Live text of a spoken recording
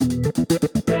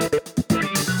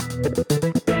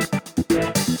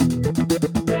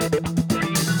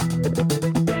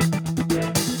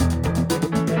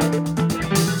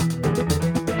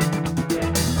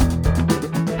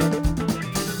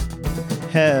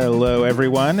Hello,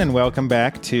 everyone, and welcome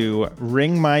back to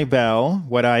Ring My Bell,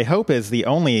 what I hope is the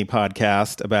only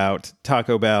podcast about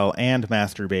Taco Bell and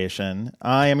masturbation.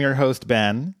 I am your host,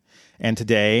 Ben, and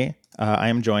today I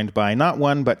am joined by not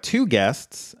one, but two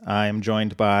guests. I am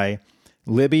joined by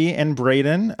Libby and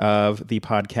Braden of the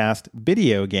podcast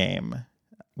Video Game.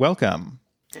 Welcome.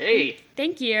 Hey.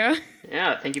 Thank you.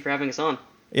 Yeah, thank you for having us on.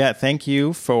 Yeah, thank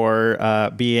you for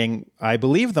being, I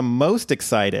believe, the most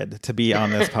excited to be on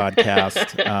this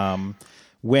podcast.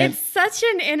 It's such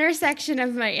an intersection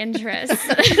of my interests.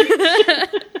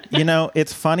 You know,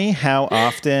 it's funny how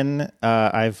often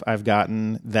I've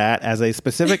gotten that as a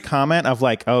specific comment of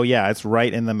like, oh yeah, it's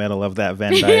right in the middle of that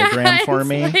Venn diagram for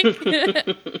me.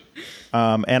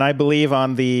 And I believe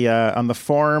on the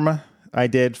form I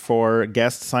did for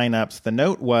guest signups, the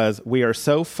note was, we are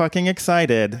so fucking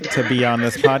excited to be on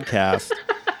this podcast.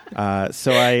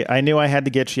 So I knew I had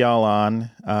to get y'all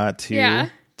on to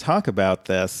talk about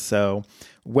this. So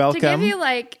welcome. To give you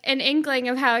like an inkling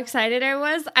of how excited I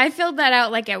was, I filled that out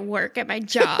like at work at my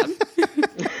job.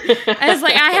 I was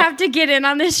like, I have to get in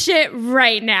on this shit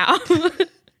right now.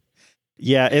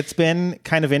 Yeah, it's been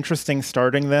kind of interesting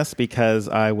starting this because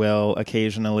I will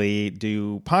occasionally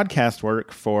do podcast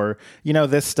work for,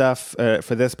 this stuff,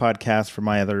 for this podcast, for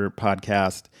my other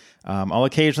podcast. I'll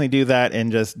occasionally do that in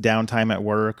just downtime at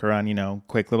work or on,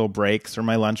 quick little breaks or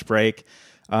my lunch break.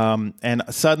 And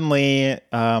suddenly,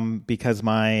 because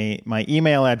my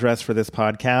email address for this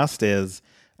podcast is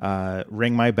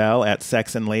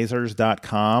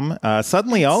ringmybell@sexandlasers.com.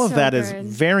 Suddenly all of that is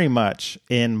very much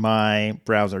in my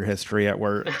browser history at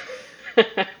work.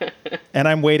 And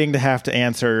I'm waiting to have to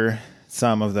answer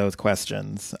some of those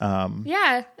questions.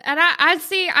 Yeah. And I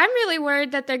see, I'm really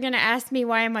worried that they're going to ask me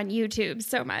why I'm on YouTube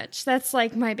so much. That's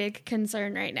like my big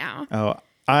concern right now.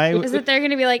 Is that they're going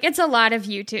to be like, it's a lot of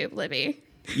YouTube, Libby.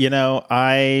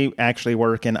 I actually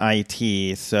work in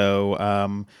IT,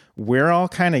 so we're all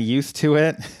kind of used to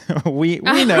it. We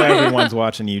know everyone's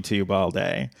watching YouTube all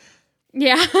day.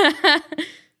 Yeah.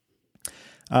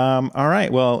 All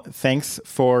right. Well, thanks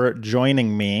for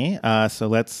joining me. So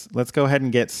let's go ahead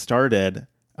and get started.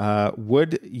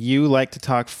 Would you like to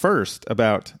talk first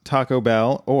about Taco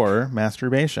Bell or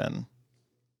masturbation?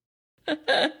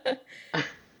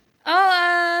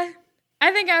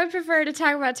 I think I would prefer to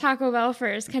talk about Taco Bell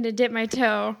first, kind of dip my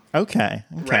toe. Okay.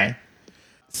 Right.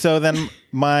 So then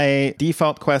my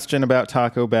default question about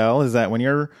Taco Bell is that when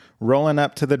you're rolling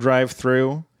up to the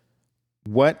drive-thru,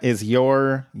 what is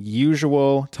your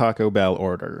usual Taco Bell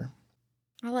order?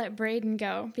 I'll let Braden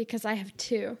go because I have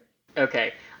two.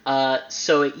 Okay.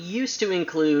 So it used to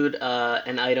include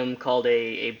an item called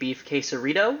a beef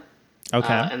quesarito.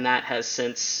 Okay. And that has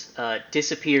since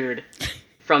disappeared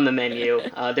from the menu.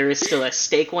 There is still a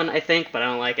steak one, I think, but I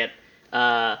don't like it.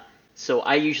 So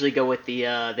I usually go with they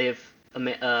have an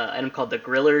item called the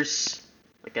Grillers,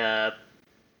 like a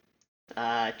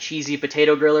cheesy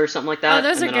potato griller or something like that. Oh,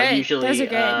 those are good. I'll usually those are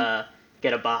good.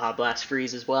 Get a Baja Blast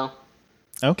Freeze as well.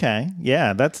 Okay.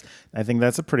 Yeah, I think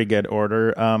that's a pretty good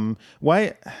order.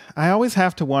 Why I always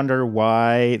have to wonder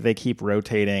why they keep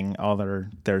rotating all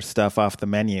their stuff off the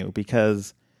menu,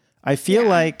 because I feel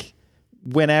like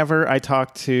whenever I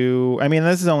talk to,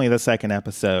 this is only the second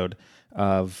episode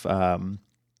of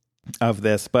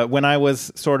this, but when I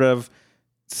was sort of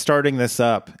starting this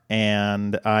up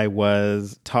and I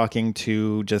was talking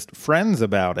to just friends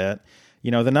about it,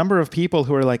 the number of people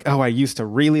who are like, oh, I used to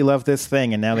really love this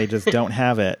thing and now they just don't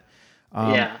have it.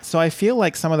 So I feel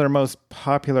like some of their most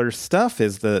popular stuff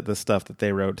is the stuff that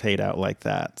they rotate out like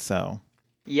that. So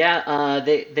yeah,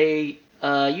 they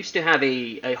used to have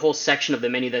a whole section of the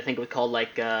menu that I think was called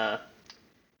like the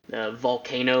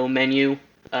volcano menu.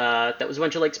 That was a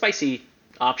bunch of like spicy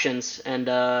options, and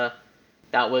I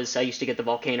used to get the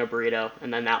volcano burrito,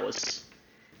 and then that was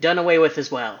done away with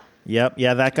as well. Yep,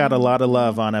 yeah, that got a lot of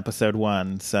love on episode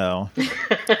 1. So,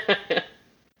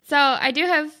 so I do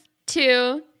have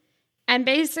two, and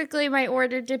basically my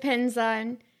order depends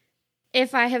on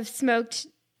if I have smoked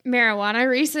marijuana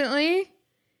recently.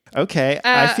 Okay,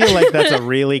 I feel like that's a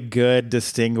really good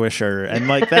distinguisher. And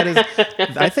like that is,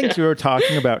 I think you were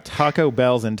talking about Taco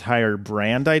Bell's entire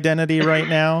brand identity right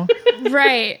now.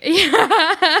 Right.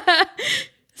 Yeah.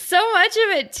 So much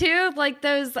of it too, like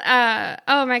those,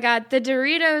 oh my God, the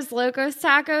Doritos Locos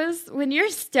Tacos. When you're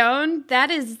stoned, that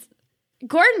is,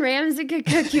 Gordon Ramsay could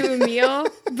cook you a meal,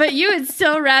 but you would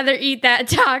still rather eat that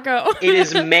taco. It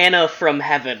is manna from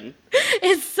heaven.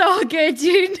 It's so good,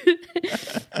 dude.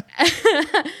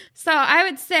 So I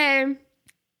would say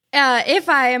if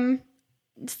I am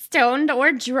stoned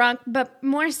or drunk, but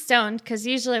more stoned, because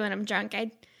usually when I'm drunk,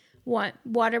 I want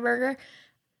Whataburger.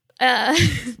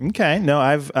 Okay. No,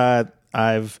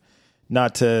 I've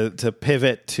not to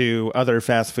pivot to other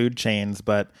fast food chains,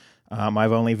 but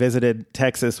I've only visited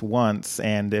Texas once,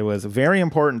 and it was very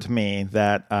important to me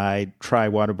that I try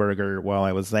Whataburger while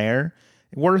I was there.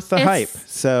 Worth the hype.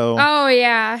 So. Oh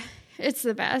yeah, it's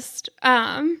the best.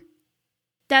 I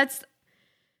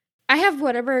have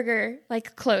Whataburger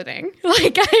like clothing.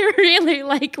 Like I really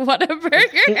like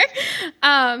Whataburger.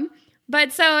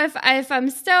 But so if I'm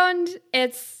stoned,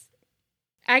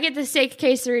 I get the steak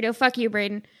quesarito. Fuck you,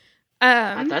 Braden.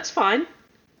 That's fine.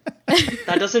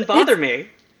 That doesn't bother me.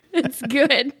 It's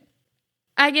good.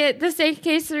 I get the steak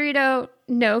quesarito,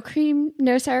 no cream,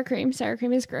 no sour cream. Sour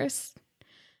cream is gross.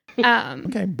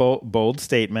 Okay, bold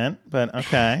statement, but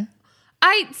okay.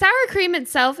 Sour cream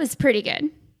itself is pretty good.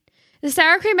 The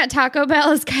sour cream at Taco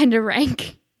Bell is kind of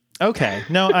rank. Okay,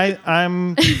 no,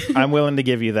 I'm willing to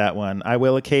give you that one. I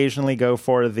will occasionally go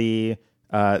for the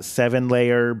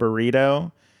 7-layer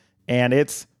burrito, and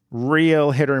it's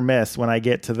real hit or miss when I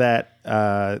get to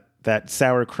that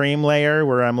sour cream layer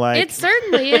where I'm like, it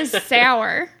certainly is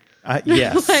sour.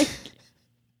 Yes, like,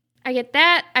 I get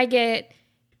that. I get,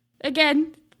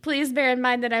 again, please bear in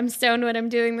mind that I'm stoned when I'm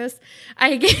doing this.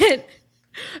 I get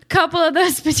a couple of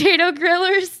those potato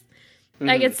grillers.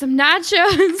 I get some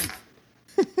nachos.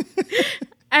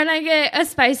 And I get a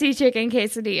spicy chicken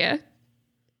quesadilla.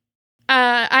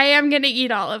 I am going to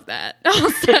eat all of that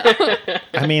also.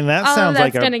 I mean, that all sounds of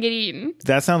like that's going to get eaten.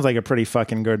 That sounds like a pretty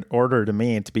fucking good order to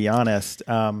me, to be honest.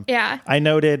 Yeah. I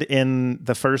noted in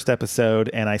the first episode,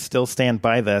 and I still stand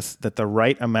by this, that the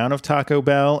right amount of Taco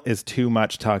Bell is too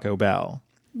much Taco Bell.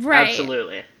 Right.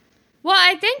 Absolutely. Well,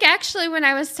 I think actually when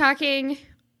I was talking,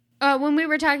 when we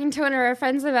were talking to one of our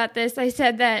friends about this, I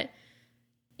said that,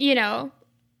 you know,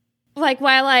 like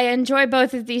while I enjoy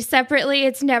both of these separately,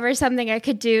 it's never something I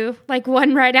could do like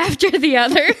one right after the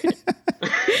other.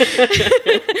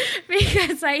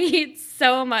 Because I eat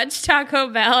so much Taco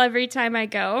Bell every time I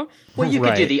go. Well, you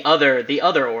could do the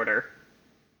other order.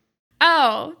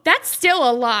 Oh, that's still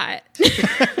a lot.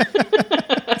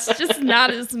 It's just not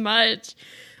as much.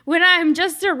 When I'm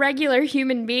just a regular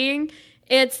human being,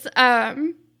 it's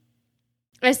I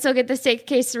still get the steak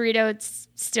quesarito. It's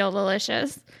still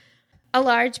delicious. A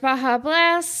large Baja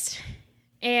Blast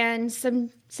and some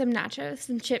nachos,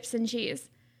 some chips and cheese.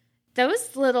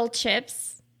 Those little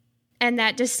chips and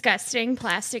that disgusting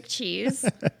plastic cheese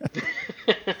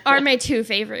are my two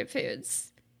favorite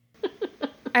foods.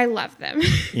 I love them.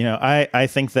 You know, I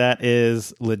think that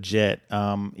is legit.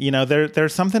 You know,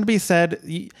 there's something to be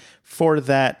said for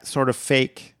that sort of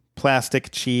fake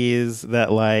plastic cheese that,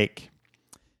 like,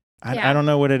 I don't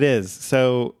know what it is.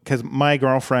 So, because my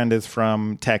girlfriend is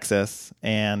from Texas,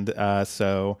 and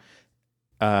so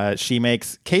she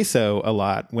makes queso a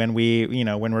lot. When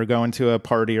when we're going to a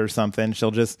party or something,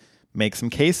 she'll just make some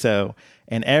queso,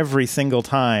 and every single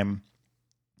time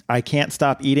I can't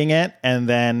stop eating it. And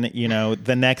then,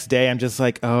 the next day I'm just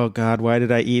like, oh God, why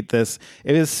did I eat this?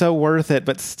 It is so worth it,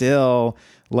 but still,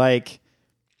 like,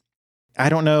 I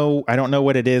don't know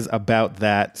what it is about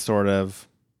that sort of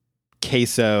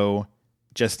queso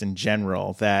just in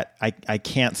general that I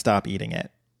can't stop eating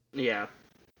it. Yeah.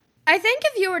 I think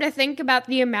if you were to think about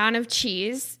the amount of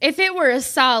cheese, if it were a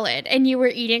solid and you were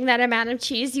eating that amount of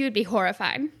cheese, you would be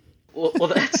horrified. Well,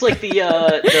 that's like the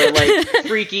like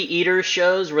freaky eater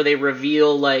shows where they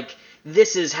reveal like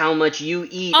this is how much you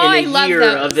eat in a year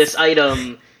of this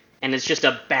item, and it's just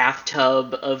a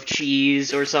bathtub of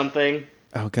cheese or something.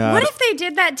 Oh God! What if they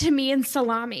did that to me in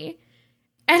salami,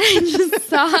 and I just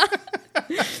saw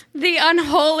the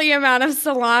unholy amount of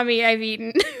salami I've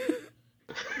eaten?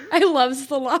 I love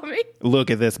salami.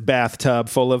 Look at this bathtub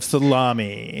full of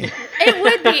salami.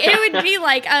 It would be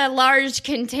like a large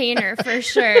container for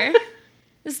sure.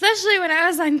 Especially when I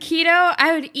was on keto,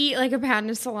 I would eat like a pound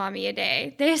of salami a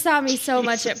day. They saw me so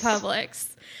much at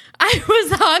Publix. I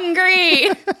was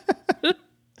hungry.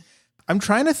 I'm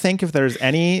trying to think if there's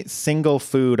any single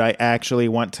food I actually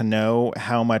want to know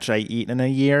how much I eat in a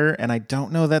year, and I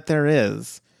don't know that there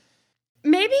is.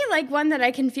 Maybe like one that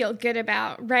I can feel good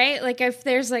about, right? Like if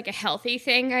there's like a healthy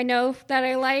thing I know that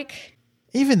I like.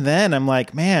 Even then, I'm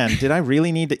like, man, did I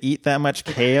really need to eat that much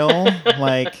kale?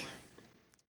 Like,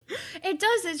 it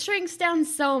does. It shrinks down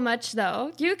so much,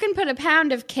 though. You can put a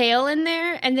pound of kale in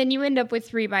there, and then you end up with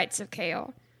 3 bites of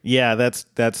kale. Yeah,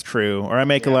 that's true. Or I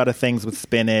make a lot of things with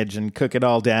spinach and cook it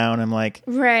all down. I'm like,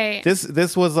 right.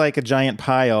 This was like a giant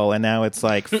pile, and now it's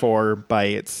like 4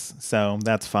 bites. So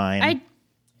that's fine.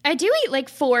 I do eat like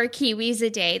 4 kiwis a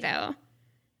day, though.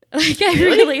 Like, I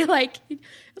really like, leave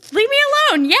me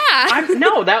alone. Yeah.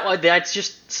 No, that's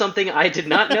just something I did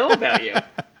not know about you.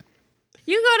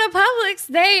 You go to Publix,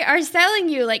 they are selling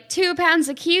you like 2 pounds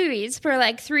of kiwis for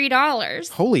like $3.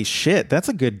 Holy shit, that's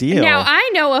a good deal. Now I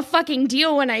know a fucking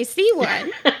deal when I see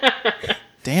one.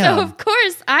 Damn. So of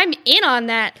course I'm in on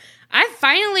that. I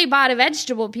finally bought a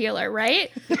vegetable peeler,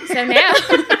 right? So now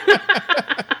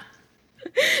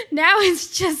now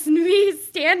it's just me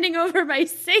standing over my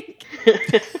sink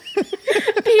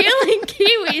peeling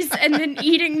kiwis and then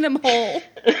eating them whole.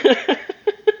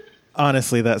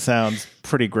 Honestly, that sounds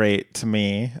pretty great to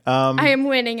me. I am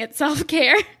winning at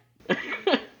self-care.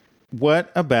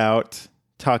 What about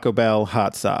Taco Bell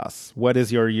hot sauce? What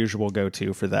is your usual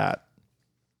go-to for that?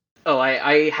 Oh,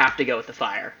 I have to go with the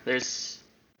fire. There's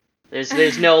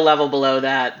no level below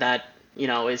that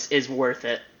is worth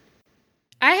it.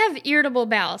 I have irritable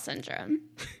bowel syndrome.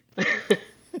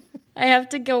 I have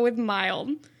to go with mild.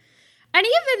 And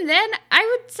even then,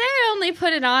 I would say I only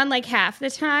put it on like half the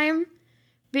time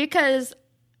because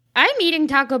I'm eating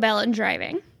Taco Bell and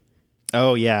driving.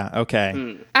 Oh, yeah.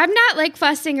 Okay. I'm not like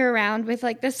fussing around with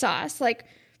like the sauce. Like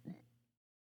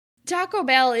Taco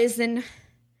Bell is an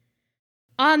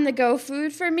on-the-go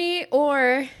food for me,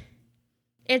 or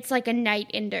it's like a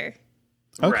night ender.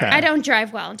 Okay. Right. I don't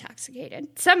drive while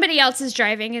intoxicated. Somebody else is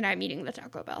driving and I'm eating the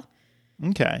Taco Bell.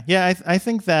 Okay. Yeah, I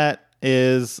think that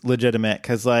is legitimate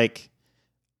because, like,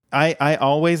 I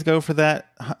always go for the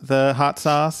hot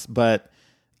sauce, but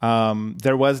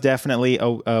there was definitely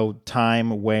a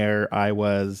time where I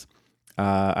was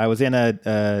in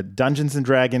a Dungeons and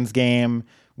Dragons game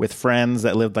with friends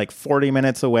that lived like 40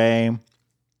 minutes away.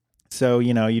 So,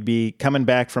 you'd be coming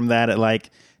back from that at like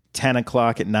 10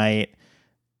 o'clock at night,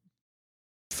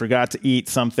 forgot to eat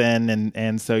something,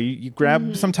 and so you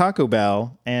grab some Taco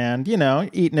Bell and,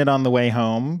 eating it on the way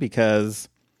home because,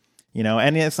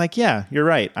 and it's like, yeah, you're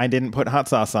right. I didn't put hot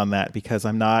sauce on that because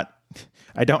I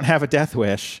don't have a death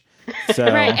wish. So,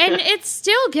 Right, and it's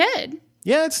still good.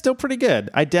 yeah, it's still pretty good.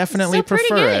 I definitely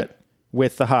prefer it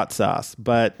with the hot sauce,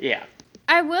 but Yeah.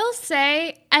 I will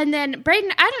say, and then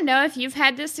Braden, I don't know if you've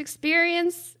had this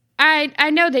experience. I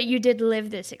know that you did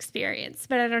live this experience,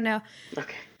 but I don't know.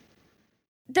 Okay.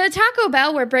 The Taco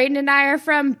Bell where Braden and I are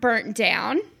from burnt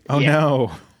down. oh Yeah.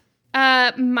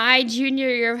 no. My junior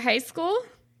year of high school.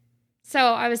 So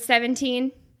I was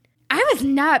 17. I was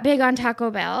not big on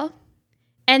Taco Bell.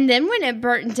 And then when it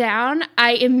burnt down,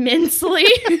 I immensely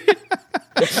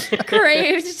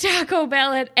craved Taco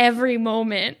Bell at every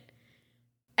moment.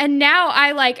 And now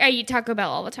I eat Taco Bell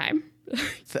all the time.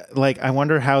 Like, I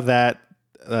wonder how that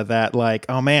like,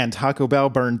 oh man, Taco Bell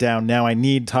burned down. Now I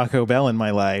need Taco Bell in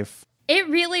my life. It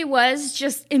really was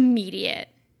just immediate.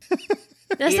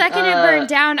 The second it burned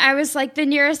down, I was like, the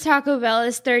nearest Taco Bell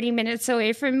is 30 minutes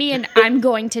away from me, and I'm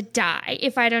going to die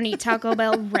if I don't eat Taco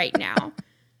Bell right now.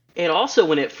 And also,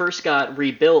 when it first got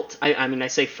rebuilt, I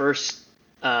say first,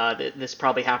 this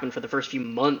probably happened for the first few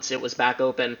months it was back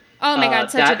open. Oh my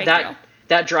God, such a big deal.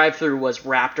 That drive-through was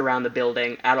wrapped around the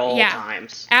building at all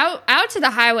times. Out to the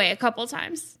highway a couple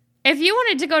times. If you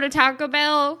wanted to go to Taco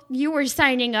Bell, you were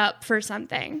signing up for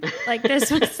something. Like,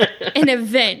 this was an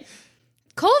event.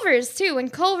 Culver's, too. When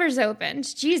Culver's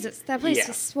opened, Jesus, that place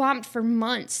was swamped for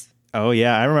months. Oh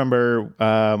yeah, I remember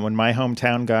when my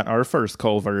hometown got our first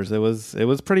Culver's. It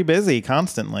was pretty busy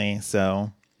constantly.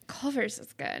 So Culver's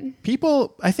is good.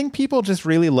 I think people just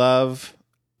really love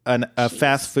a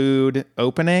fast food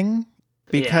opening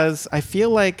because I feel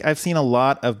like I've seen a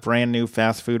lot of brand new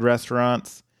fast food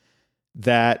restaurants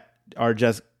that are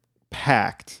just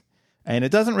packed. And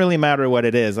it doesn't really matter what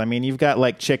it is. I mean, you've got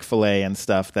like Chick-fil-A and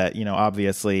stuff that,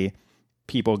 obviously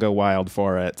people go wild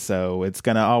for it. So it's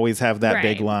going to always have that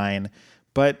big line.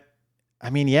 But I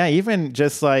mean, yeah, even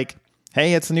just like,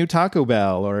 hey, it's a new Taco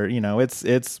Bell, or,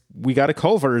 we got a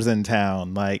Culver's in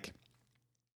town. Like,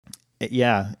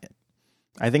 yeah,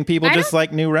 I think people just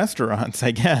like new restaurants,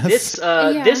 I guess.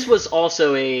 This was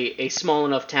also a small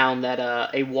enough town that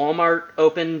a Walmart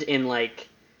opened in like,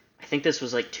 I think this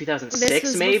was like 2006, this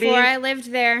was maybe. Before I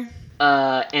lived there.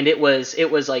 And it was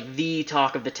like the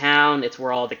talk of the town. It's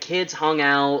where all the kids hung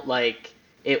out. Like,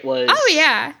 it was. Oh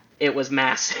yeah. It was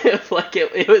massive. Like,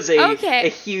 it was a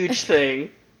huge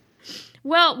thing.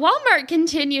 Well, Walmart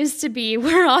continues to be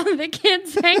where all the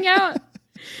kids hang out.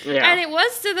 Yeah. And it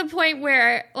was to the point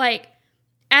where, like,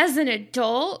 as an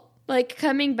adult, like,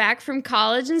 coming back from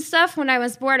college and stuff, when I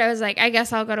was bored, I was like, I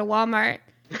guess I'll go to Walmart.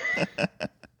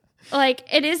 Like,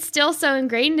 it is still so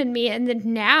ingrained in me. And then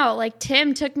now, like,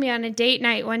 Tim took me on a date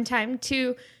night one time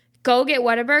to go get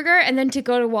Whataburger and then to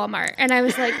go to Walmart. And I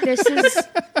was like, this is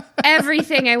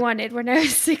everything I wanted when I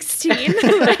was 16.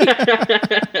 Like,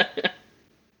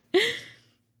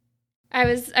 I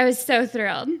was so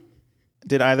thrilled.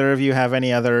 did either of you have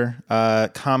any other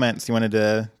comments you wanted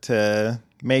to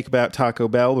make about Taco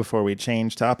Bell before we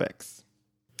change topics?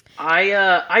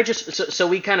 I just so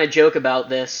we kind of joke about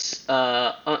this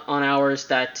on ours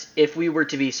that if we were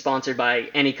to be sponsored by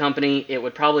any company, it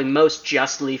would probably most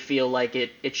justly feel like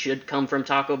it should come from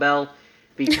Taco Bell,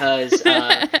 because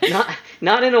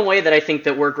not in a way that I think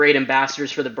that we're great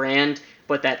ambassadors for the brand,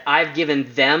 but that I've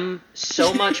given them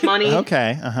so much money.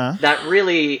 Okay, that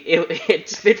really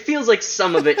it feels like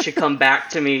some of it should come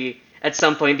back to me at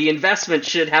some point. The investment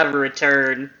should have a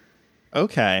return.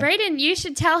 Okay. Brayden, you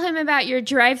should tell him about your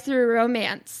drive-through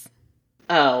romance.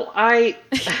 Oh, I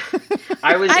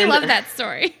love that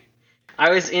story.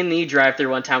 I was in the drive-through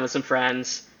one time with some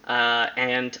friends,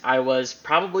 and I was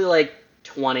probably like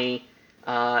 20,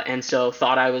 and so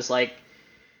thought I was like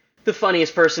the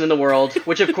funniest person in the world,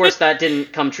 which of course that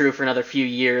didn't come true for another few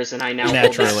years, and I now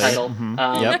hold that title.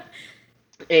 Mm-hmm. Yep.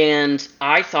 And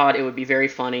I thought it would be very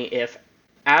funny if,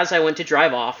 as I went to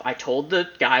drive off, I told the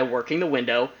guy working the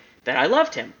window that I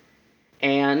loved him.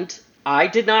 And I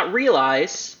did not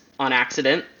realize, on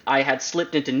accident, I had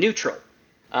slipped into neutral.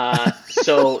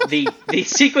 So the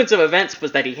sequence of events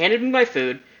was that he handed me my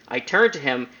food, I turned to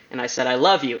him, and I said, "I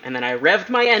love you," and then I revved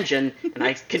my engine, and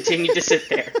I continued to sit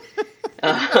there.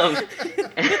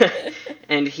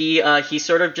 And he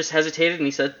sort of just hesitated, and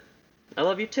he said, "I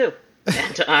love you too."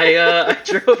 And I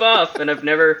drove off, and I've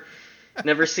never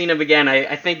seen him again.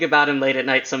 I think about him late at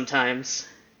night sometimes.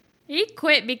 He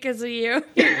quit because of you.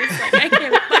 He was like, I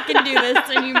can't fucking do this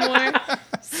anymore.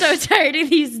 So tired of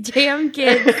these damn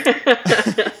kids.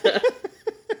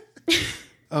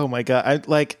 Oh my God.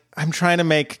 I'm trying to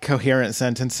make coherent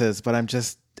sentences, but I'm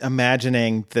just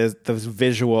imagining the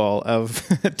visual of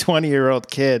a 20-year-old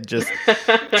kid just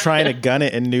trying to gun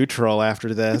it in neutral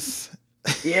after this.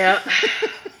 Yeah.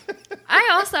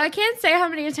 I can't say how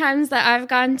many times that I've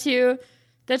gone to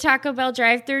the Taco Bell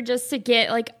drive-thru just to get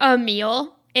like a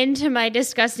meal into my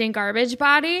disgusting garbage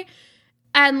body,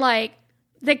 and like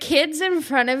the kids in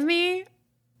front of me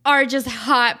are just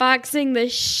hotboxing the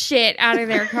shit out of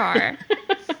their car.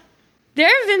 There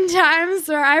have been times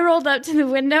where I rolled up to the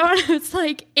window and it's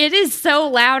like, it is so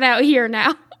loud out here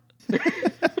now.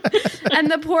 And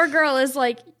the poor girl is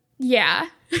like, yeah.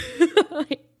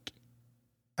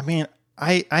 I mean,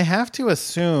 I have to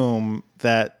assume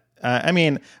that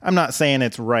I'm not saying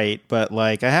it's right, but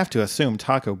like I have to assume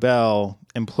Taco Bell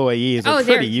employees are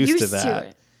pretty used to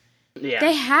that. Yeah.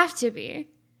 They have to be.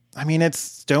 I mean, it's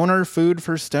stoner food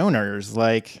for stoners.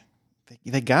 Like,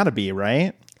 they gotta be,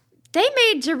 right? They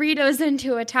made Doritos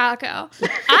into a taco.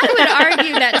 I would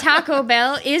argue that Taco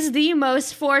Bell is the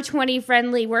most 420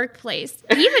 friendly workplace,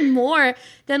 even more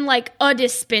than like a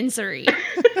dispensary.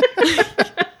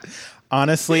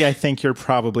 Honestly, I think you're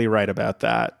probably right about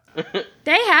that.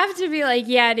 They have to be like,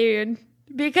 yeah, dude,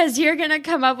 because you're going to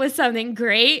come up with something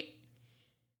great,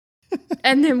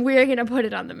 and then we're going to put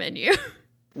it on the menu.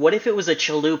 What if it was a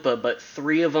chalupa, but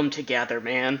 3 of them together,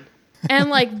 man? And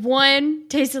like one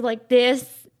tasted like this,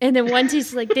 and then one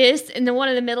tasted like this, and then one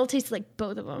in the middle tasted like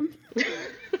both of them.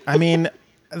 I mean,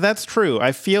 that's true.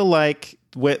 I feel like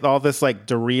with all this like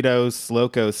Doritos,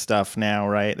 Locos stuff now,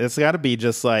 right? It's got to be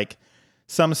just like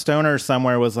some stoner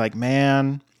somewhere was like,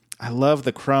 man, I love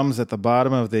the crumbs at the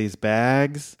bottom of these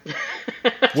bags.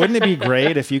 Wouldn't it be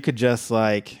great if you could just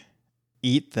like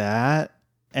eat that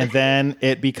and then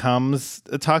it becomes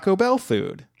a Taco Bell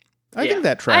food? I think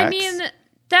that tracks. I mean,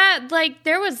 that like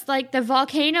there was like the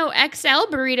Volcano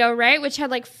XL burrito, right? Which had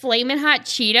like flaming hot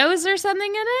Cheetos or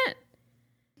something in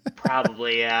it.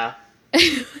 Probably, yeah.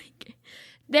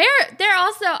 They're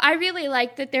also, I really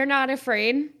like that they're not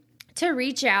afraid to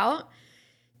reach out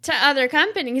to other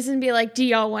companies and be like, do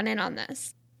y'all want in on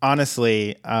this?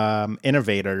 Honestly,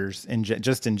 innovators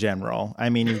just in general. I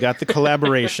mean, you've got the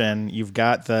collaboration, you've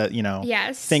got the,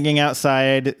 yes, thinking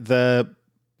outside the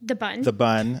bun. The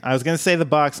bun. I was going to say the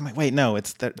box. I'm like, wait, no,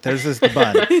 there's this the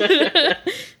bun.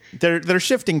 They're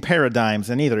shifting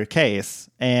paradigms in either case,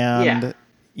 and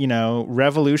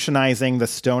revolutionizing the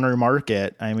stoner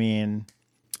market. I mean,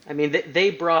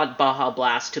 they brought Baja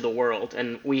Blast to the world,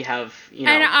 and we have,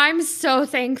 and I'm so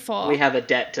thankful. We have a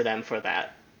debt to them for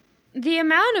that. The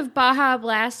amount of Baja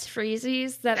Blast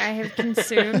freezies that I have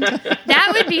consumed,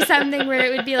 that would be something where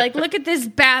it would be like, look at this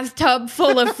bathtub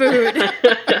full of food.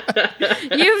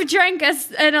 You've drank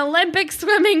an Olympic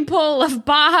swimming pool of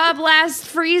Baja Blast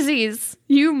freezies,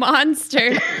 you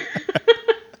monster.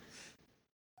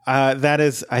 That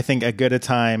is, I think, a good a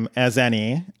time as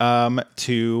any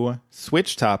to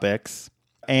switch topics.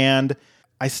 And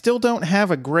I still don't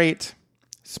have a great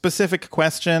specific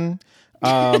question.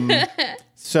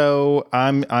 So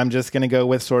I'm just going to go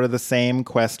with sort of the same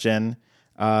question.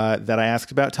 that I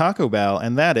asked about Taco Bell,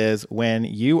 and that is when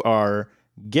you are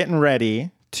getting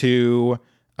ready to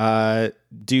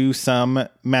do some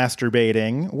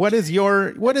masturbating. What is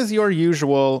your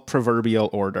usual proverbial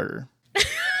order?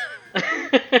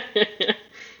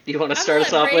 Do you want to start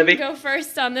us off, Libby? Go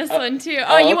first on this one too.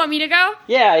 Oh, you want me to go?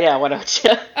 Yeah. Why don't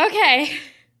you? Okay.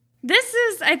 This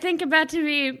is, I think, about to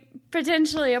be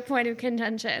potentially a point of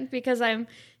contention because I'm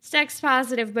sex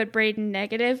positive but Braden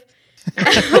negative.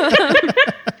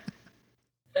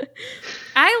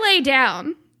 I lay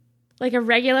down like a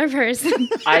regular person.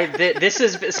 This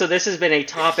has been a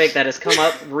topic that has come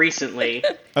up recently.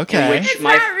 Okay. In which It's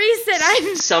not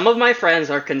recent. Some of my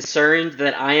friends are concerned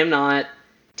that I am not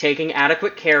taking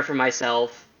adequate care for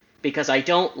myself because I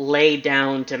don't lay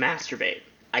down to masturbate.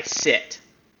 I sit.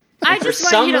 I just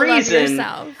want you to love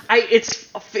yourself.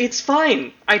 It's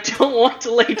fine. I don't want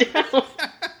to lay down.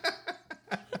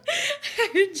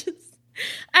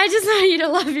 I just want you to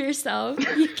love yourself.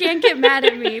 You can't get mad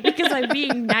at me because I'm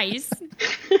being nice.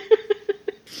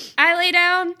 I lay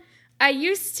down. I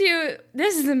used to,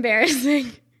 this is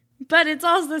embarrassing, but it's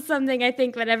also something I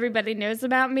think that everybody knows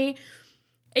about me.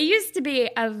 It used to be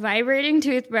a vibrating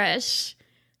toothbrush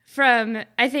from,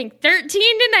 I think, 13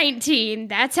 to 19.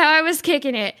 That's how I was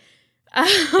kicking it.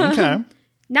 Okay.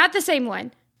 Not the same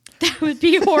one. That would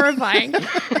be horrifying.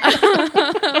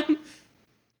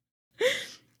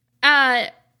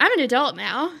 I'm an adult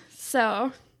now,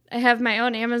 so I have my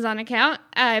own Amazon account.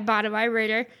 I bought a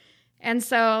vibrator, and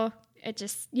so it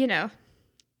just,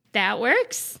 that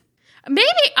works. Maybe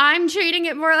I'm treating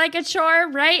it more like a chore,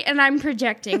 right? And I'm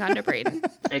projecting onto Braden.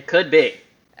 It could be.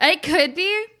 It could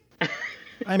be.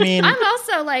 I mean, I'm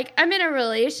also I'm in a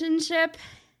relationship.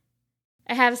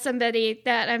 I have somebody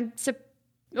that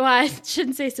I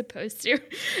shouldn't say supposed to.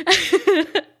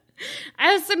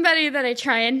 I have somebody that I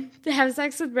try and have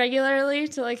sex with regularly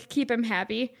to keep him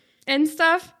happy and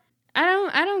stuff. I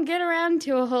don't get around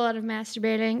to a whole lot of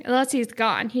masturbating unless he's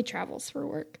gone. He travels for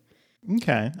work.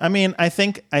 okay. I mean, I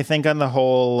think on the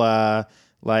whole,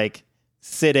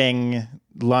 sitting,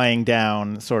 lying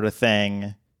down sort of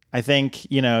thing. I think,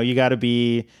 you just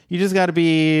got to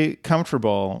be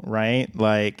comfortable, right?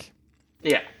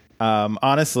 Yeah.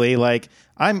 Honestly,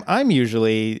 I'm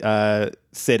usually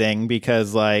sitting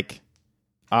because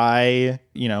I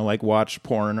watch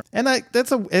porn, and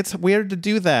it's weird to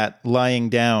do that lying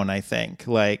down. I think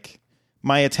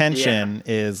my attention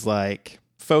is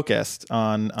focused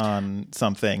on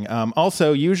something.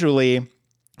 Also, usually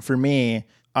for me,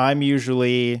 I'm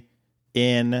usually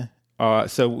in.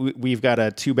 So we've got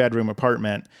a 2-bedroom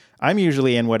apartment. I'm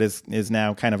usually in what is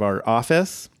now kind of our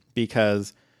office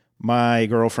because my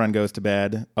girlfriend goes to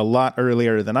bed a lot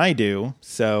earlier than I do.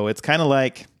 So it's kind of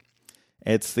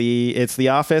it's the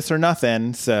office or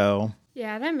nothing. So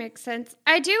yeah, that makes sense.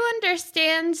 I do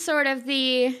understand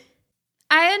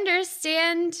I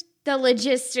understand the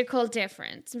logistical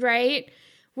difference, right?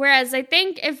 Whereas I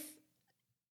don't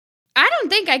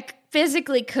think I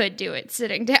physically could do it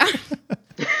sitting down.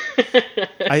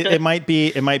 it might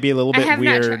be a little bit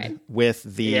weird with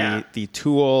the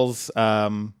tools.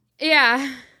 Yeah.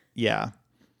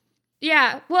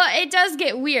 Yeah. Well, it does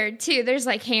get weird too. There's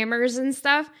hammers and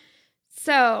stuff.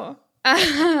 So,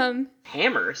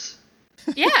 hammers?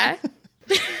 Yeah.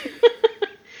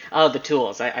 Oh, the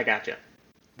tools. I gotcha.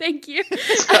 Thank you.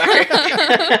 Sorry.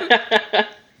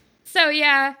 So,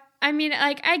 yeah. I mean,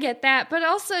 I get that, but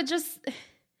also just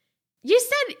he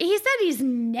said he's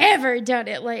never done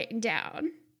it laying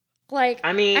down. I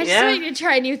just want you to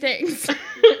try new things.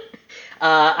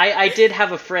 I did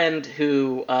have a friend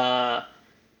who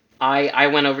I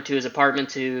went over to his apartment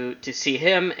to see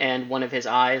him, and one of his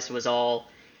eyes was all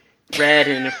red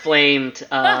and inflamed.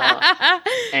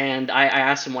 And I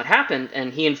asked him what happened,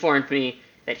 and he informed me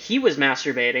that he was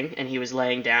masturbating and he was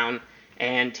laying down,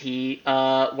 and he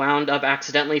wound up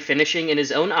accidentally finishing in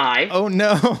his own eye. Oh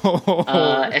no!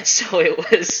 And so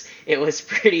it was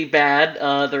pretty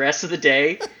bad the rest of the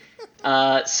day.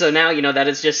 So now that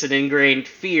is just an ingrained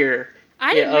fear.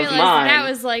 I didn't realize that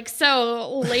was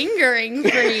so lingering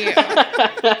for you.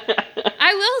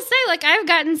 I will say, I've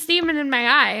gotten semen in my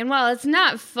eye, and while it's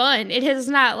not fun, it has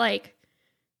not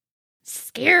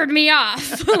scared me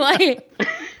off.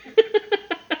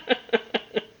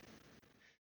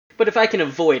 But if I can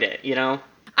avoid it,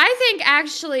 I think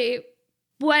actually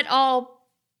what all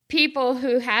people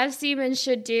who have semen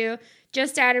should do,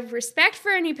 just out of respect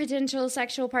for any potential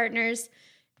sexual partners,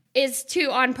 is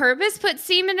to on purpose put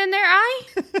semen in their eye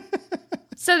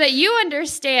so that you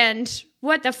understand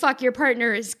what the fuck your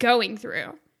partner is going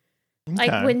through.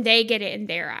 Okay. When they get it in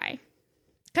their eye.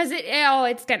 Because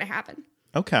it's going to happen.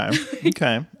 Okay.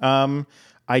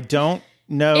 I don't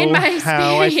know In my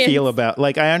how I experience. feel about,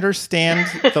 like, I understand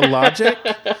the logic.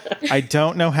 I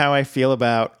don't know how I feel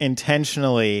about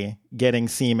intentionally getting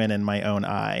semen in my own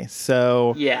eye.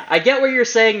 So Yeah, I get what you're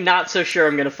saying. Not so sure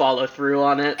I'm going to follow through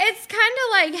on it. It's kind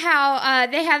of like how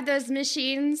they have those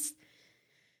machines.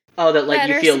 Oh, that, like, that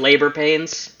you are feel s- labor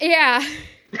pains? Yeah.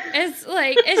 It's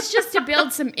like, it's just to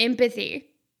build some empathy.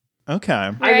 okay.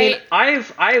 I mean, Right.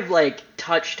 I've like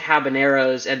touched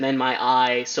habaneros and then my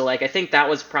eye, so like I think that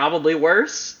was probably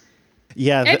worse.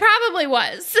 Yeah, It probably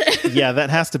was. yeah, that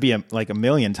has to be like a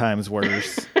million times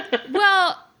worse.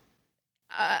 Well,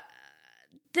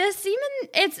 the semen,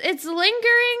 it's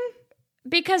lingering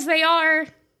because they are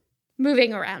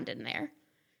moving around in there.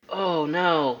 Oh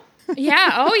no.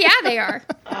 Yeah. Oh, yeah, they are.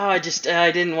 Oh, I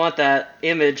didn't want that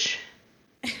image.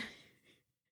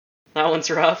 That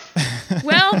one's rough.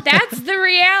 Well, that's the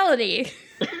reality.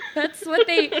 That's what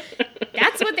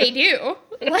they do.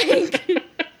 Like,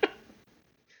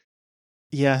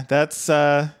 Yeah, that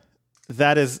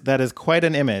is quite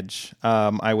an image,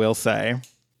 I will say.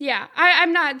 yeah,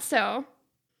 I'm not so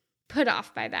put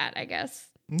off by that, I guess.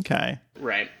 Okay.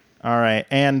 Right. All right.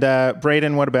 And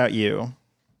Brayden, what about you?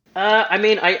 I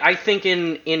mean, I think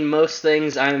in most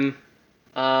things I'm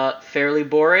fairly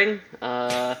boring.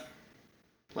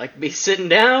 Like be sitting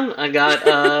down. I got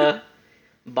a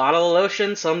bottle of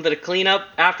lotion, something to clean up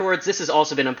afterwards. This has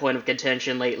also been a point of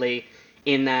contention lately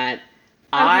in that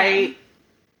Okay.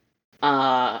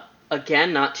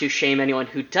 again, not to shame anyone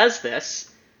who does this,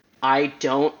 I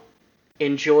don't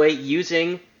enjoy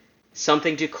using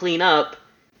something to clean up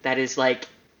that is like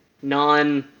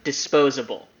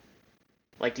non-disposable.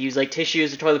 Like to use like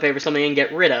tissues or toilet paper or something and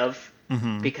get rid of,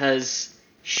 because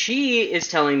she is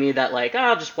telling me that like, oh,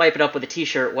 I'll just wipe it up with a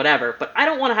t-shirt, whatever, but I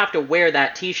don't want to have to wear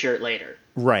that t-shirt later.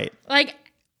 Right. Like,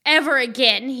 ever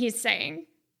again, he's saying.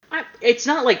 It's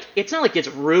not like it's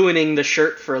ruining the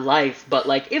shirt for life, but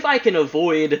like if I can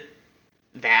avoid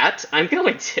that, I'm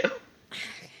going to.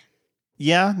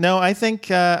 Yeah, no, I think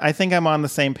I'm on the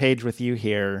same page with you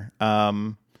here.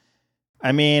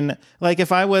 I mean, like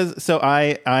if I was, so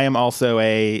I am also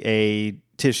a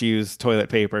tissues, toilet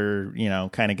paper,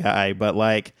 kind of guy, but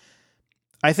like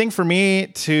I think for me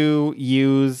to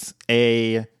use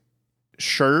a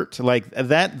shirt like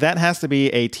that has to be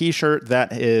a t-shirt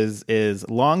that is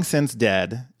long since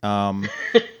dead.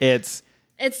 It's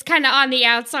It's kind of on the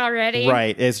outs already.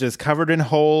 right. It's just covered in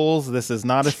holes. This is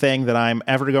not a thing that I'm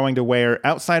ever going to wear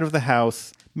outside of the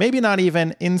house. Maybe not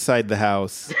even inside the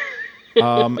house.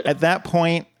 At that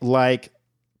point, like,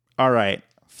 all right,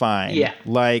 fine. Yeah.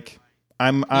 Like,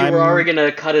 I'm. You were already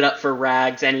gonna cut it up for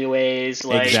rags anyways,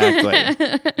 like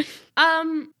Exactly.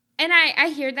 And I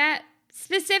hear that.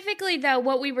 Specifically, though,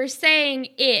 what we were saying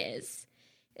is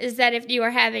that if you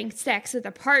are having sex with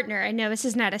a partner, I know this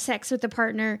is not a sex with a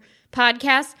partner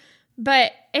podcast,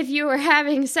 but if you are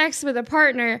having sex with a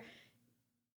partner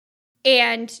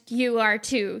and you are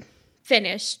to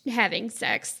finish having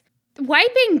sex,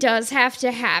 wiping does have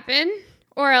to happen,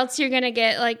 or else you're going to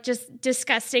get like just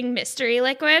disgusting mystery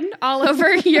liquid all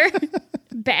over your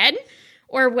bed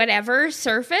or whatever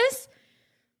surface.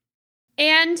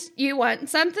 And you want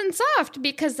something soft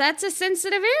because that's a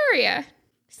sensitive area.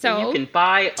 So you can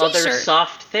buy other t-shirt.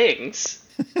 soft things.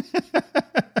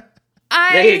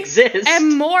 I They exist.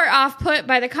 am more off put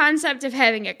by the concept of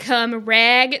having a cum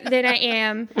rag than I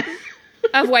am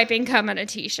of wiping cum on a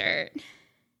t-shirt.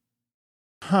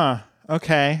 Huh.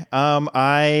 Okay.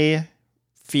 I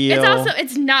feel.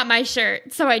 It's not my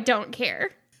shirt, so I don't care.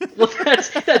 Well,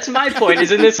 that's my point.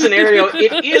 Is in this scenario,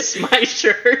 it is my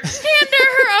shirt. Hand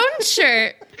her her own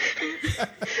shirt.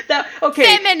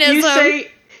 Okay, Feminism.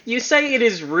 you say it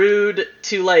is rude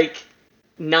to like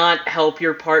not help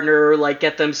your partner or like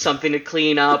get them something to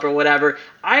clean up or whatever.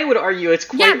 I would argue it's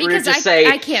quite rude because to I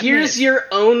say, can't here's move." your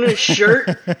own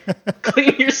shirt,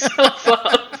 clean yourself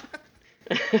up.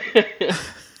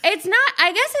 It's not,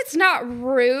 I guess it's not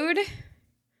rude,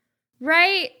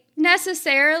 right?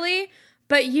 Necessarily,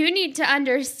 but you need to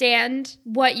understand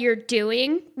what you're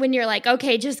doing when you're like,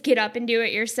 okay, just get up and do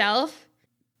it yourself.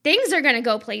 Things are going to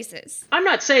go places. I'm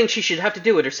not saying she should have to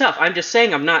do it herself. I'm just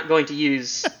saying I'm not going to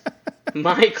use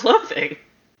my clothing.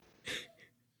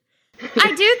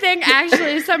 I do think,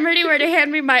 actually, if somebody were to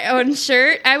hand me my own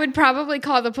shirt, I would probably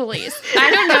call the police. I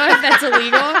don't know if that's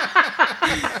illegal,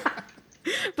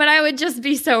 but I would just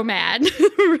be so mad,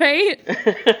 right?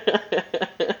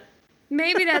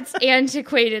 Maybe that's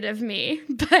antiquated of me,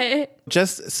 but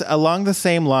Just along the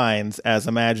same lines as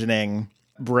imagining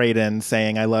Brayden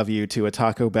saying "I love you" to a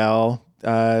Taco Bell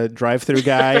drive-through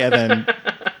guy and then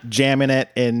jamming it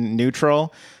in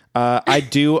neutral. I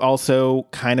do also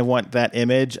kind of want that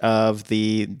image of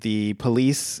the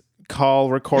police call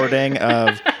recording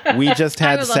of we just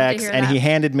had sex and he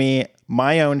handed me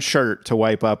my own shirt to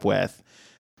wipe up with.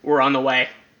 We're on the way.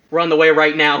 We're on the way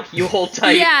right now. You hold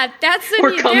tight. Yeah, that's the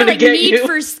We're coming to get Need you.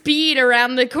 for Speed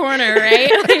around the corner,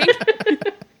 right?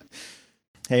 Like,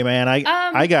 hey man,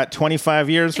 I got 25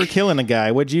 years for killing a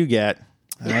guy. What'd you get?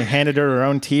 And I handed her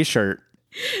own t-shirt.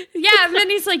 yeah, and then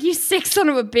he's like, "You sick son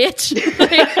of a bitch." Like,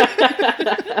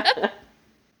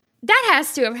 that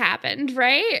has to have happened,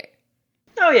 right?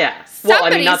 Oh yeah. Well, I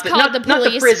mean, not called the the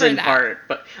police prison for that. part,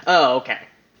 but okay.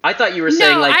 I thought you were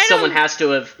saying No, like I someone don't- has to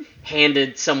have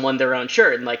handed someone their own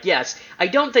shirt, and like, yes, I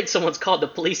don't think someone's called the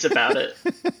police about it.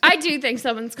 I do think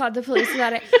someone's called the police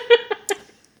about it.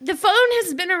 The phone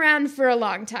has been around for a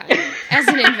long time as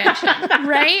an invention,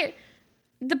 right?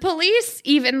 The police,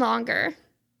 even longer.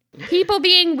 People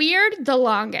being weird, the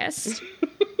longest.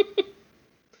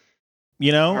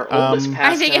 You know, Our oldest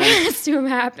I think it pastime. has to have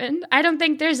happened. I don't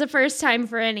think there's a first time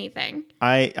for anything.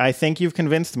 I think you've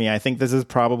convinced me. I think this is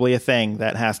probably a thing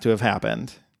that has to have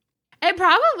happened. It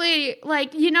probably,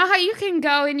 like, you know how you can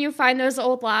go and you find those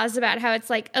old laws about how it's,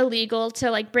 like, illegal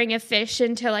to, like, bring a fish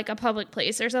into, like, a public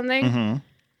place or something? Mm-hmm.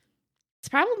 It's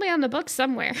probably on the books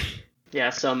somewhere. Yeah,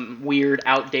 some weird,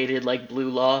 outdated like blue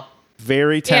law.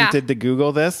 Very tempted to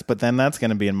Google this, but then that's going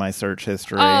to be in my search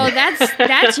history. Oh,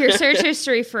 that's your search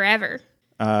history forever.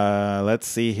 Let's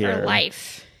see here. Or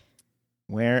life.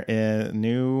 Where is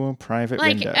new private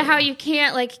Like window? how you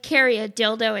can't, like, carry a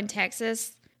dildo in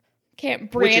Texas. Can't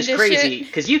Which brandish is crazy, it.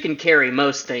 because you can carry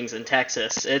most things in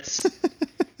Texas. It's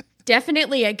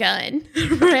Definitely a gun,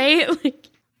 right? Like,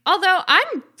 although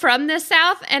I'm from the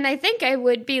South, and I think I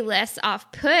would be less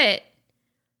off-put.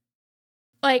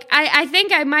 Like, I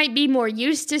think I might be more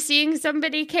used to seeing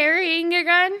somebody carrying a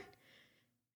gun.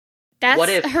 That's What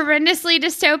if- horrendously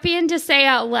dystopian to say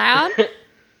out loud.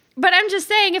 But I'm just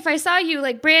saying, if I saw you,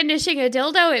 like, brandishing a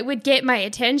dildo, it would get my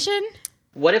attention.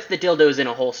 what if the dildo's in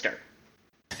a holster?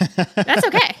 That's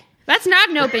okay. That's not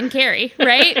an open carry,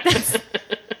 right? That's,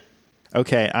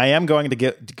 Okay, I am going to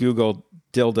get Google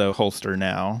dildo holster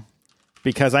now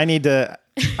because I need to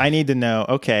know.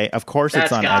 Okay, of course it's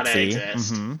That's on gotta Etsy.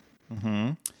 exist.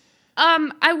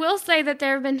 I will say that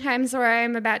there have been times where I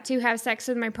am about to have sex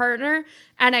with my partner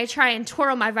and I try and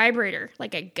twirl my vibrator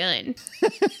like a gun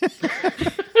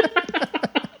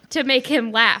to make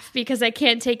him laugh because I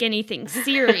can't take anything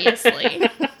seriously.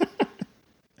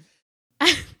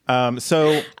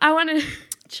 So I want to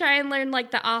try and learn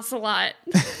like the ocelot.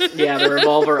 Yeah, the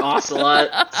revolver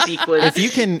ocelot sequence.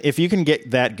 if you can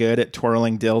get that good at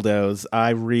twirling dildos, I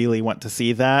really want to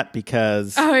see that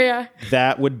because Oh yeah.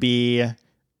 that would be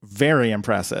very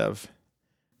impressive.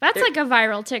 That's like a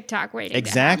viral TikTok waiting.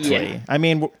 Exactly. Yeah. I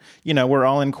mean, we're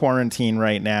all in quarantine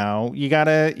right now. You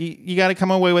gotta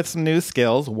come away with some new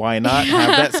skills. Why not have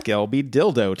that skill be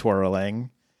dildo twirling?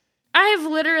 I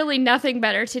have literally nothing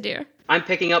better to do. I'm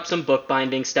picking up some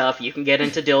bookbinding stuff. You can get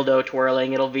into dildo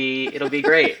twirling. It'll be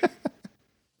great.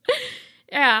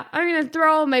 Yeah, I'm going to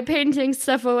throw all my painting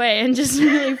stuff away and just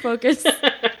really focus.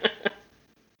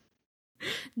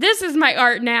 This is my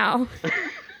art now.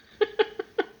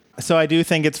 So I do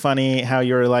think it's funny how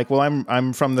you're like, well,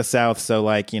 I'm from the South, so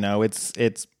like,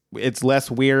 it's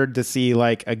less weird to see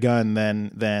like a gun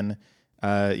than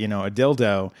a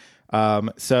dildo.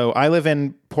 So I live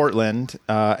in Portland,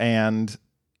 and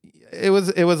it was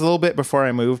a little bit before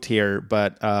I moved here,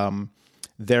 but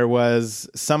there was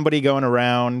somebody going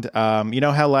around. You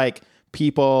know how like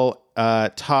people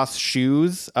toss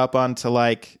shoes up onto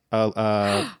like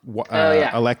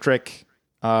yeah. electric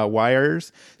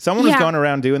wires. Someone was Yeah. going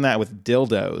around doing that with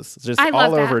dildos, just I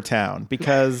love all over that. town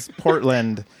because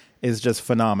Portland is just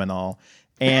phenomenal,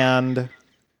 and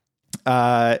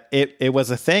it was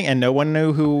a thing, and no one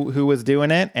knew who was doing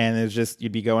it, and it was just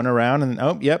you'd be going around, and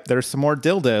oh, yep, there's some more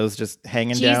dildos just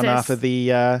hanging down Jesus. off of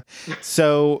the.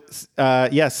 So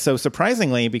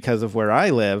surprisingly, because of where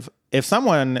I live, if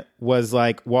someone was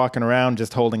like walking around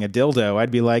just holding a dildo,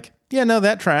 I'd be like, yeah, no,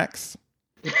 that tracks.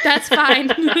 That's fine.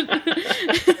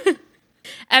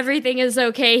 Everything is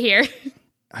okay here.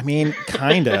 I mean,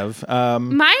 kind of.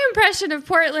 My impression of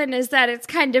Portland is that it's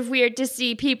kind of weird to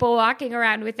see people walking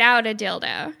around without a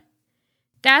dildo.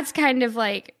 That's kind of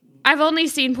like, I've only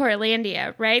seen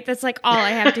Portlandia, right? That's like all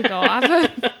I have to go off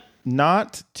of.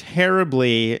 Not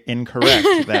terribly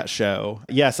incorrect, that show.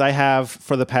 Yes, I have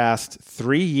for the past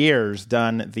 3 years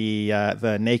done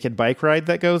the naked bike ride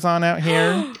that goes on out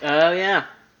here. Oh yeah.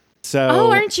 So,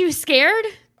 Oh, aren't you scared?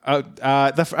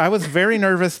 I was very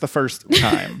nervous the first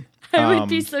time. I would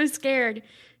be so scared.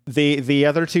 The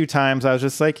other 2 times I was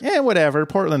just like, whatever.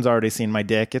 Portland's already seen my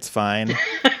dick. It's fine.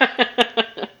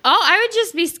 Oh, I would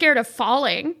just be scared of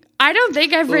falling. I don't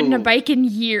think I've ridden a bike in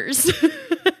years.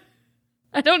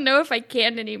 I don't know if I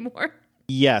can anymore.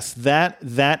 Yes,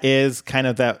 that is kind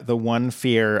of the one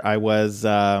fear. I was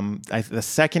the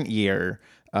second year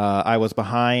I was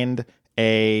behind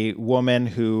a woman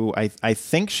who I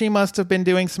think she must have been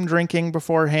doing some drinking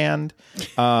beforehand.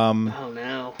 Oh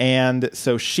no! And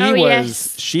so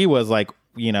she was like,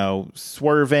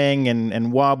 swerving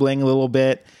and wobbling a little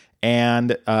bit,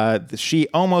 and she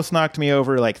almost knocked me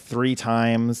over like 3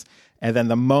 times. And then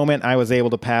the moment I was able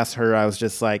to pass her, I was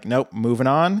just like, nope, moving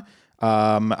on.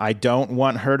 I don't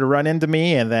want her to run into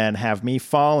me and then have me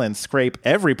fall and scrape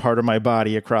every part of my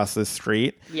body across the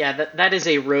street. Yeah, that is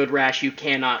a road rash you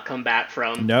cannot come back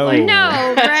from. No.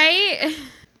 No, right?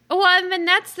 Well, I mean,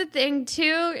 that's the thing,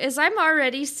 too, is I'm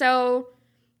already so...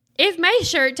 If my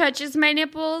shirt touches my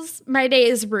nipples, my day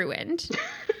is ruined.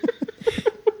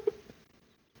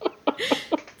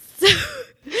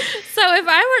 So if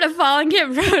I were to fall and get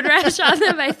road rash on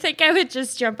them, I think I would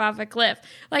just jump off a cliff.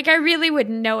 Like, I really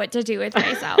wouldn't know what to do with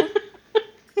myself.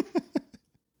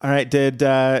 All right. Did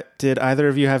either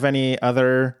of you have any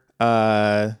other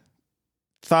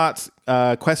thoughts,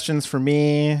 questions for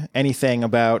me? Anything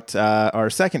about our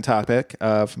second topic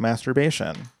of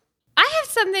masturbation? I have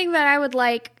something that I would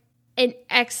like an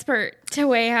expert to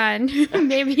weigh on.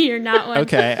 Maybe you're not one.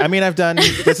 Okay. I mean,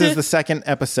 this is the second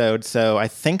episode, so I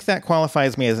think that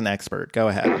qualifies me as an expert. Go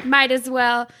ahead. Might as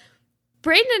well.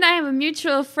 Brayden and I have a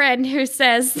mutual friend who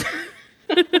says,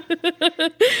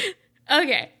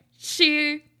 okay,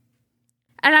 and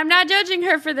I'm not judging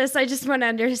her for this, I just want to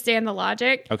understand the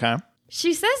logic. Okay.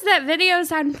 She says that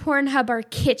videos on Pornhub are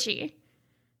kitschy.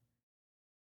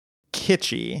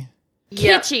 Kitschy.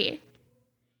 Yeah. Kitschy.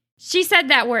 She said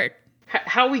that word.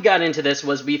 How we got into this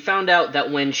was we found out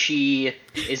that when she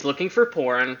is looking for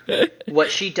porn,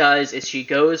 what she does is she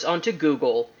goes onto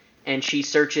Google and she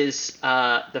searches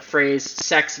the phrase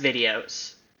sex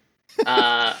videos.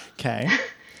 Okay.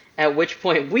 At which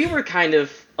point we were kind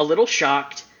of a little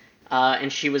shocked,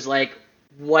 and she was like,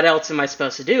 what else am I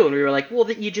supposed to do? And we were like, well,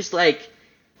 that you just like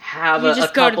have a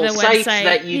couple sites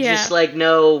that you just like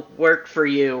know work for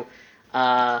you.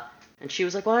 And she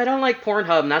was like, well, I don't like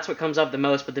Pornhub, and that's what comes up the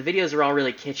most, but the videos are all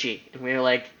really kitschy. And we were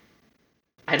like,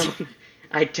 I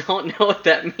don't know what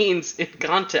that means in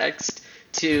context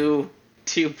to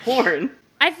porn.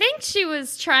 I think she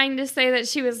was trying to say that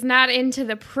she was not into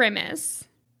the premise.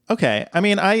 Okay. I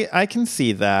mean, I can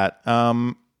see that.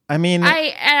 I mean,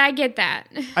 I get that.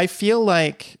 I feel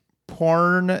like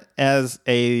porn as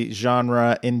a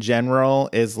genre in general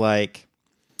is like,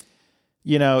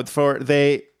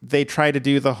 they try to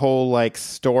do the whole like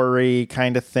story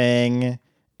kind of thing.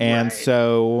 And Right.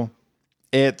 So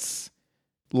it's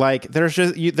like, there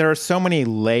are so many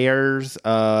layers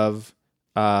of,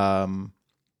 there's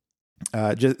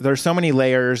so many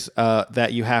layers,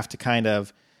 that you have to kind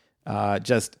of,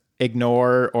 just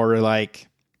ignore or like,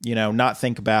 not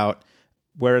think about,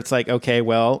 where it's like, okay,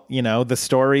 well, the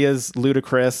story is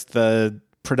ludicrous. The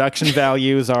production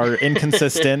values are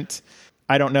inconsistent.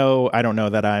 I don't know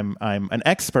that I'm an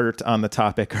expert on the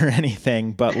topic or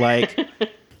anything, but like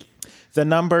the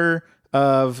number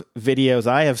of videos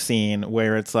I have seen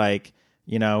where it's like,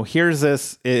 here's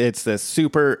it's this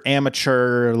super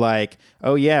amateur, like,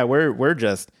 oh yeah, we're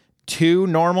just 2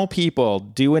 normal people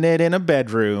doing it in a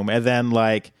bedroom. And then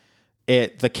like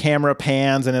the camera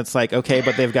pans and it's like, okay,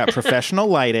 but they've got professional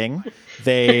lighting.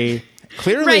 They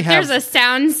clearly have... There's a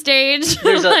sound stage.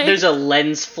 There's a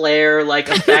lens flare like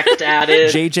effect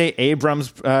added. J.J.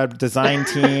 Abrams' design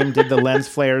team did the lens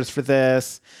flares for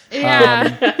this.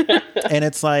 Yeah. And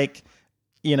it's like,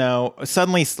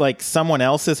 suddenly like someone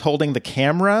else is holding the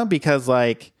camera because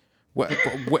like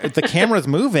the camera's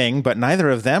moving, but neither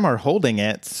of them are holding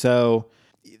it. So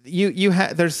you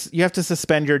have to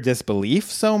suspend your disbelief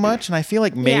so much, and I feel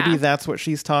like maybe that's what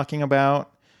she's talking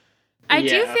about. I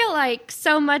do feel like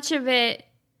so much of it,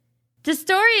 the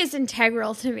story is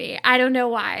integral to me. I don't know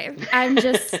why. I'm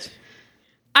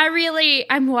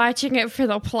watching it for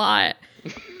the plot.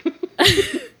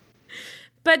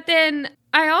 But then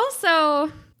I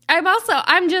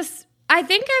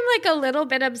think I'm like a little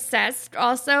bit obsessed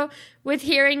also with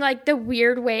hearing like the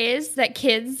weird ways that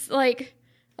kids like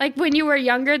when you were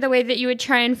younger, the way that you would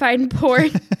try and find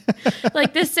porn.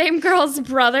 Like the same girl's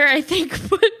brother, I think,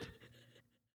 put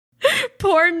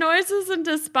porn noises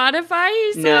into Spotify.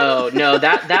 No,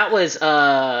 that was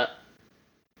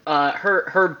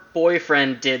her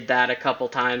boyfriend did that a couple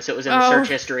times. So it was in the search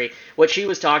history. What she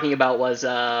was talking about was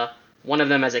one of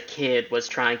them as a kid was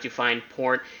trying to find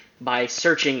porn. by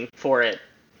searching for it.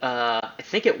 I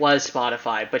think it was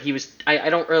Spotify, but I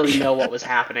don't really know what was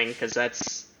happening because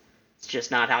it's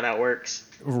just not how that works.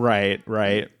 Right.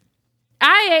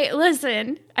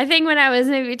 Listen, I think when I was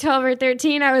maybe 12 or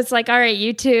 13, I was like, all right,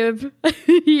 YouTube,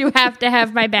 you have to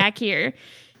have my back here.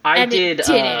 I've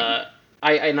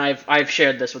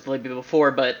shared this with Libby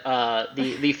before, but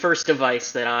the first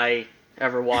device that I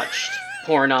ever watched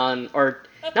porn on, or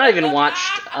not even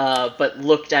watched, but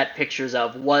looked at pictures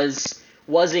of was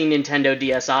a Nintendo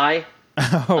DSi.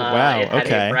 Oh wow! It had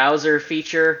a browser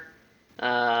feature,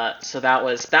 so that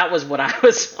was what I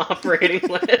was operating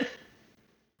with.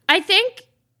 I think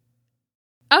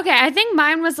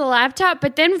mine was a laptop,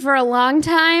 but then for a long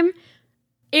time,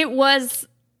 it was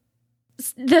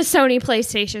the Sony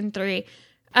PlayStation 3.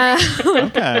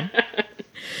 Okay.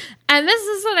 And this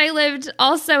is when I lived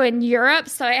also in Europe,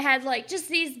 so I had like just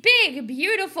these big,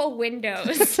 beautiful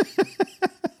windows.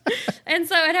 And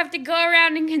so I'd have to go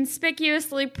around and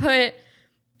conspicuously put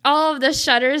all of the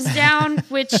shutters down,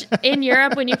 which in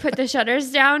Europe, when you put the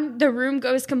shutters down, the room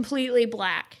goes completely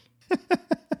black.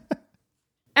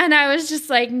 And I was just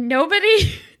like,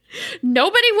 nobody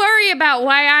worry about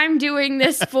why I'm doing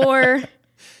this for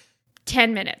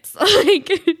 10 minutes.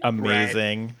 Like,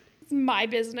 amazing. It's my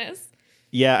business.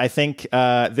 Yeah, I think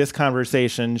this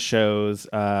conversation shows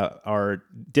our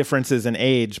differences in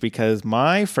age, because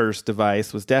my first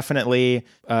device was definitely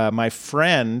my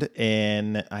friend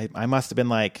I must have been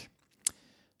like,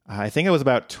 I think it was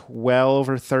about 12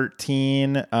 or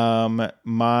 13.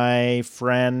 My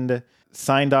friend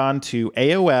signed on to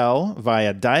AOL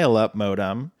via dial-up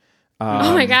modem.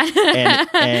 Oh my God.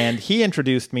 and he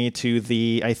introduced me to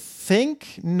the, I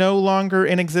think, no longer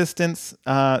in existence,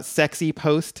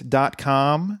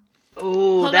 sexypost.com.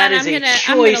 Oh, that is a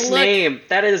choice name.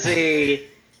 That is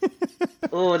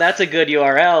that's a good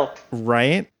URL.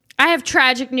 Right? I have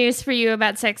tragic news for you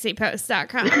about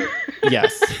sexypost.com.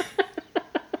 Yes.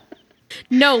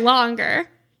 No longer.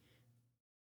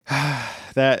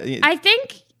 I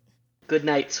think... Good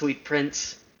night, sweet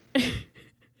prince.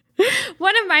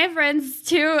 One of my friends,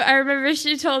 too, I remember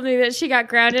she told me that she got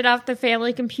grounded off the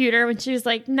family computer when she was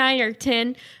like 9 or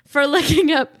 10 for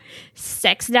looking up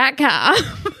sex.com.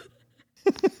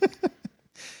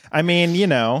 I mean,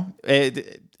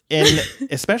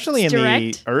 especially in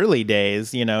the early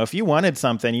days, if you wanted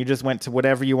something, you just went to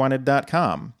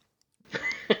whateveryouwanted.com.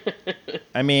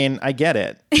 I mean, I get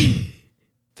it.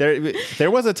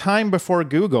 There was a time before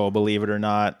Google, believe it or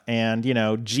not, and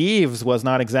Jeeves was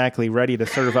not exactly ready to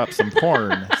serve up some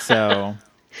porn. So,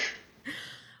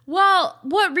 well,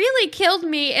 what really killed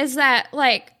me is that,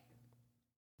 like,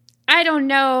 I don't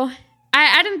know.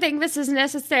 I don't think this is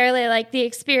necessarily like the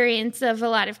experience of a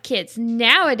lot of kids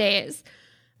nowadays,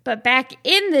 but back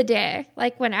in the day,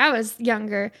 like when I was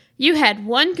younger, you had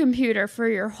one computer for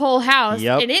your whole house,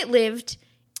 and it lived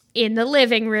in the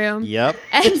living room. Yep.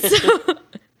 And so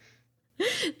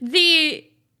the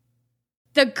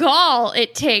gall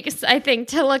it takes, I think,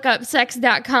 to look up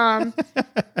sex.com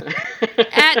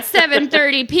at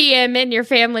 7:30 p.m. in your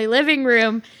family living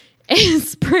room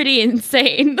is pretty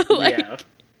insane.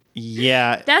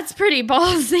 Yeah. That's pretty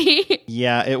ballsy.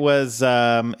 Yeah, it was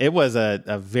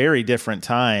a very different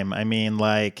time. I mean,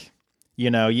 like,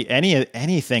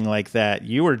 anything like that,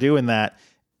 you were doing that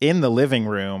in the living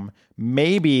room,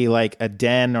 maybe like a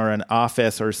den or an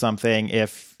office or something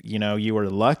if, you were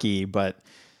lucky, but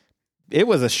it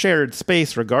was a shared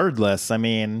space regardless. I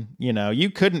mean, you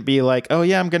couldn't be like, oh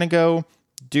yeah, I'm going to go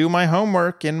do my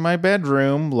homework in my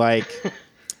bedroom. Like,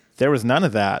 there was none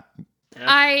of that.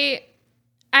 Yeah.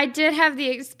 I did have the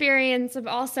experience of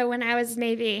also when I was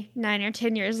maybe 9 or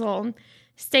 10 years old,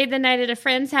 stayed the night at a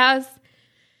friend's house,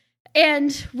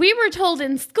 and we were told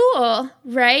in school,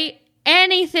 right,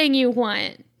 anything you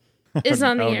want is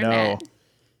on the internet. No.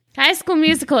 High School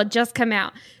Musical had just come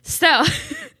out. So,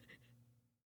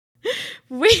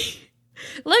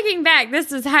 looking back, this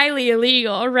was highly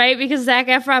illegal, right, because Zac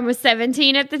Efron was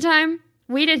 17 at the time.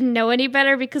 We didn't know any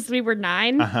better because we were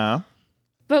 9. Uh-huh.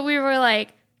 But we were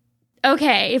like,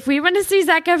 okay, if we want to see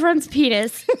Zac Efron's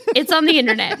penis, it's on the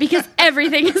internet because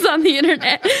everything is on the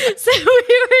internet. So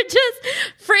we were just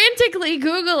frantically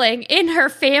Googling in her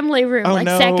family room,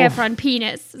 Zac Efron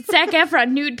penis, Zac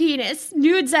Efron nude penis,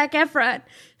 nude Zac Efron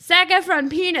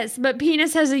penis, but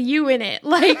penis has a U in it.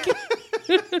 Like,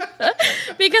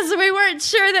 because we weren't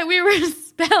sure that we were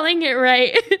spelling it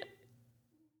right.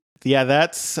 Yeah,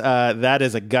 that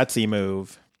is a gutsy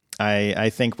move. I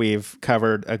think we've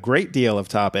covered a great deal of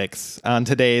topics on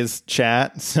today's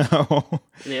chat. So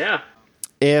yeah,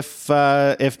 if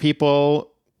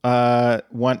people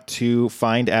want to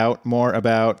find out more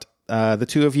about the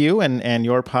two of you and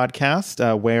your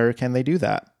podcast, where can they do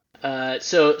that?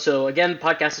 So again, the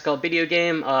podcast is called Video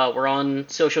Game. We're on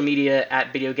social media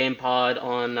at Video Game Pod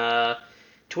on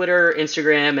Twitter,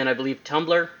 Instagram, and I believe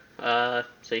Tumblr.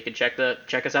 So you can check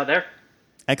us out there.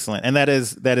 Excellent. And that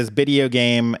is Video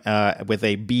Game with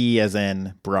a B as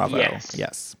in Bravo.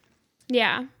 Yes.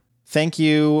 Yeah. Thank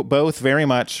you both very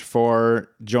much for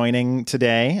joining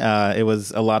today. It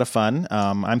was a lot of fun.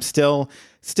 I'm still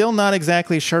not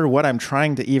exactly sure what I'm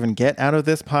trying to even get out of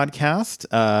this podcast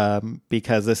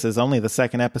because this is only the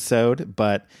second episode.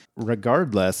 But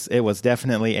regardless, it was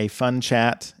definitely a fun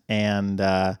chat. And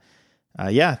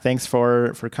thanks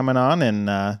for coming on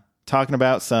and talking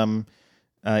about some,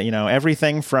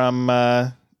 everything from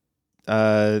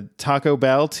Taco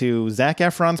Bell to Zac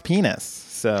Efron's penis.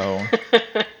 So...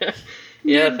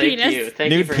 Yeah, Nude thank penis. you.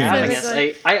 Thank Nude you for penis. having us.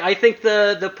 I think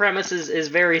the premise is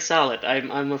very solid.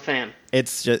 I'm a fan.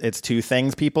 It's two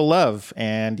things people love,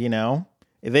 and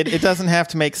it doesn't have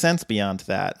to make sense beyond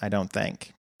that, I don't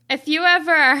think. If you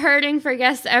ever are hurting for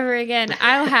guests ever again,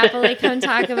 I'll happily come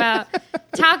talk about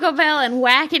Taco Bell and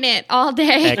whacking it all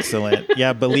day. Excellent.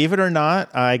 Yeah, believe it or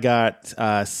not, I got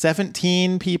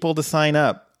 17 people to sign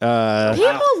up.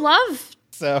 People love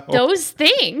those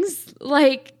things.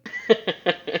 Like,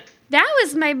 that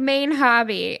was my main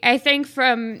hobby, I think,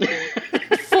 from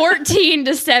 14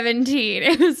 to 17.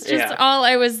 It was just all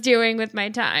I was doing with my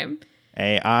time.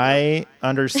 Hey, I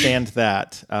understand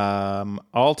that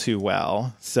all too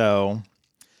well. So,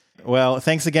 well,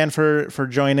 thanks again for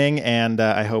joining, and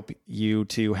I hope you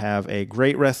two have a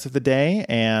great rest of the day.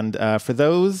 And for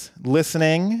those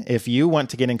listening, if you want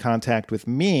to get in contact with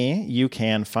me, you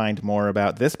can find more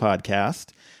about this podcast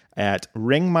at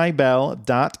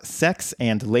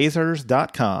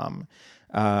ringmybell.sexandlasers.com.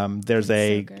 There's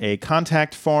a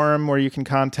contact form where you can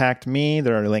contact me.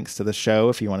 There are links to the show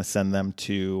if you want to send them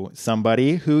to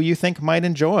somebody who you think might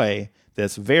enjoy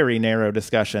this very narrow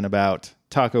discussion about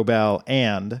Taco Bell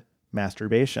and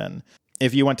masturbation.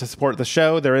 If you want to support the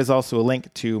show, there is also a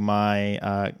link to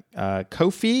my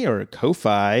Ko-fi or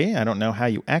Ko-fi. I don't know how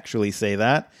you actually say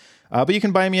that. But you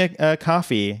can buy me a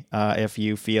coffee if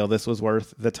you feel this was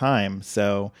worth the time.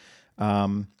 So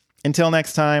until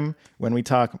next time, when we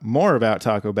talk more about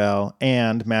Taco Bell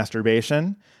and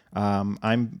masturbation,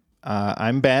 I'm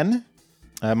Ben.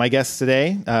 My guests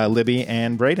today, Libby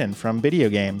and Braden from Video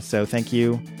Games. So thank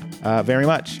you very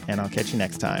much, and I'll catch you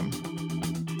next time.